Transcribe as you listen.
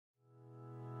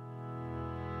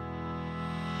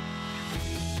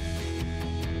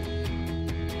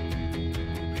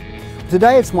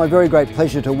Today it's my very great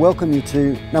pleasure to welcome you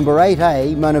to number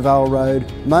 8A Mona Vale Road,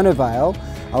 Mona Vale,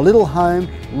 a little home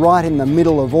right in the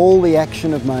middle of all the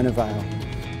action of Mona Vale.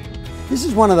 This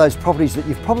is one of those properties that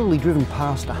you've probably driven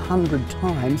past 100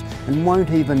 times and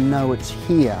won't even know it's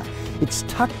here. It's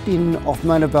tucked in off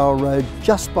Mona Vale Road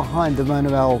just behind the Mona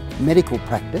Vale medical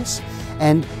practice,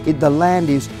 and the land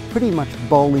is pretty much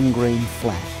bowling green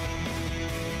flat.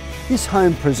 This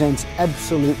home presents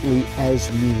absolutely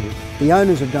as new. The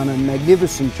owners have done a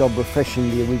magnificent job refreshing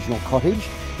the original cottage.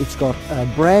 It's got a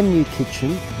brand new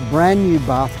kitchen, brand new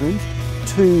bathrooms,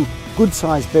 2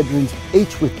 good-sized bedrooms,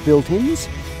 each with built-ins.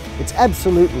 It's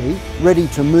absolutely ready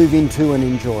to move into and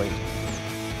enjoy.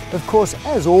 Of course,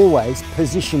 as always,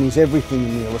 position is everything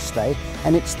in real estate,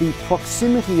 and it's the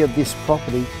proximity of this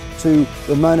property to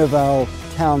the Mona Vale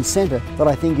town centre that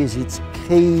I think is its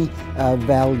key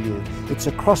value. It's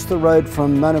across the road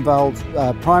from Mona Vale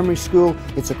Primary School,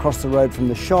 it's across the road from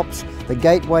the shops, the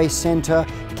Gateway Centre,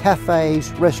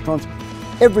 cafes, restaurants,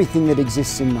 everything that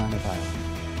exists in Mona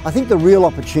Vale. I think the real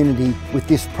opportunity with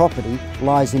this property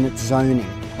lies in its zoning.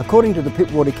 According to the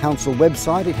Pittwater Council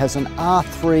website, it has an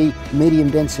R3 medium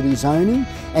density zoning,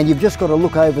 and you've just got to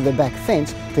look over the back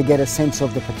fence to get a sense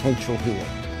of the potential here.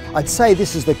 I'd say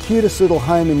this is the cutest little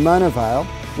home in Mona Vale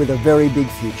with a very big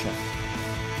future.